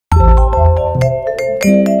So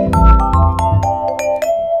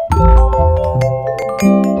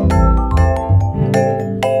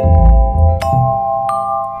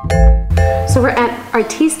we're at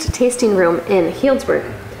Artiste tasting room in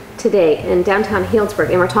Healdsburg today, in downtown Healdsburg,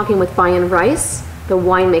 and we're talking with Bion Rice, the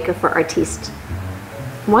winemaker for Artiste.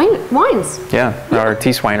 Wines. Yeah, our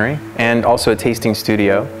Artiste winery, and also a tasting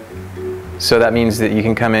studio. So that means that you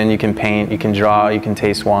can come in, you can paint, you can draw, you can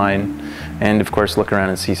taste wine, and of course look around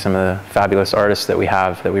and see some of the fabulous artists that we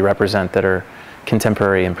have, that we represent, that are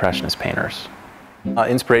contemporary Impressionist painters.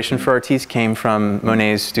 Inspiration for Artiste came from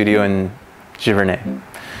Monet's studio in Giverny.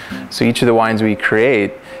 So each of the wines we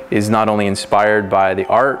create is not only inspired by the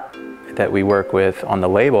art that we work with on the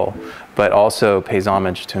label, but also pays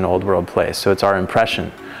homage to an old world place. So it's our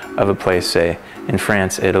impression of a place, say, in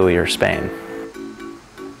France, Italy, or Spain.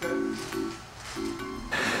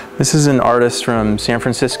 This is an artist from San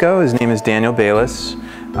Francisco. His name is Daniel Bayless.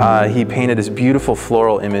 He painted this beautiful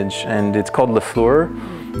floral image, and it's called Le Fleur.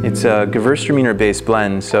 It's a Gewürztraminer-based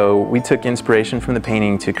blend, so we took inspiration from the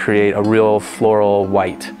painting to create a real floral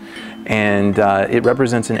white. And it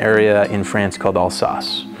represents an area in France called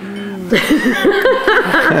Alsace.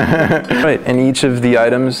 Right, and each of the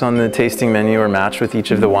items on the tasting menu are matched with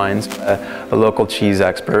each of the wines. A local cheese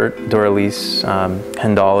expert, Doralise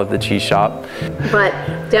Hendal of the cheese shop. But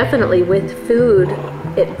definitely with food,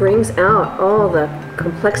 it brings out all the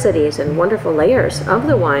complexities and wonderful layers of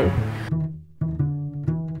the wine.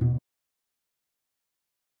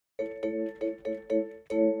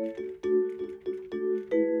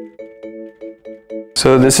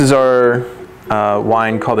 So this is our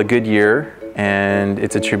wine called A Good Year, and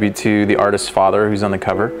it's a tribute to the artist's father who's on the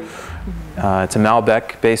cover. It's a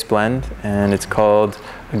Malbec-based blend, and it's called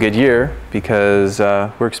A Good Year because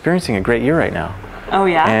we're experiencing a great year right now. Oh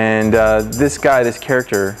yeah? And this guy, this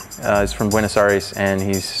character, is from Buenos Aires, and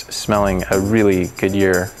he's smelling a really good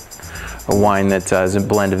year. A wine that is a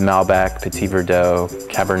blend of Malbec, Petit Verdot,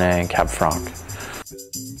 Cabernet, and Cab Franc.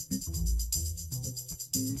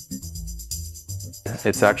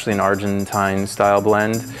 It's actually an Argentine style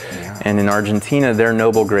blend, and in Argentina their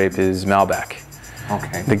noble grape is Malbec.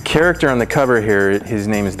 Okay. The character on the cover here, his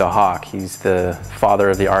name is the Hawk. He's the father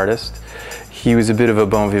of the artist. He was a bit of a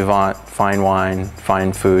bon vivant, fine wine,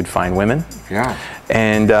 fine food, fine women. Yeah.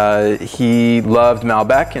 And he loved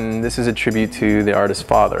Malbec, and this is a tribute to the artist's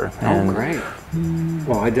father. Oh, great.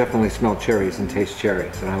 Well, I definitely smell cherries and taste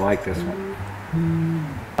cherries, and I like this one.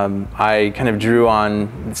 I kind of drew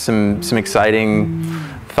on some exciting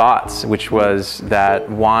thoughts, which was that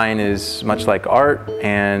wine is much like art,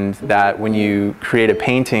 and that when you create a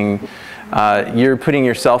painting, you're putting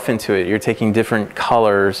yourself into it. You're taking different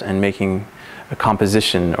colors and making a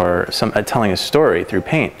composition or telling a story through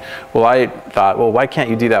paint. Well, I thought, well, why can't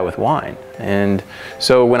you do that with wine? And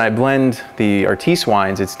so when I blend the Artiste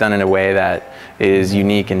wines, it's done in a way that is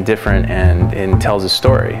unique and different and tells a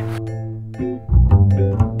story.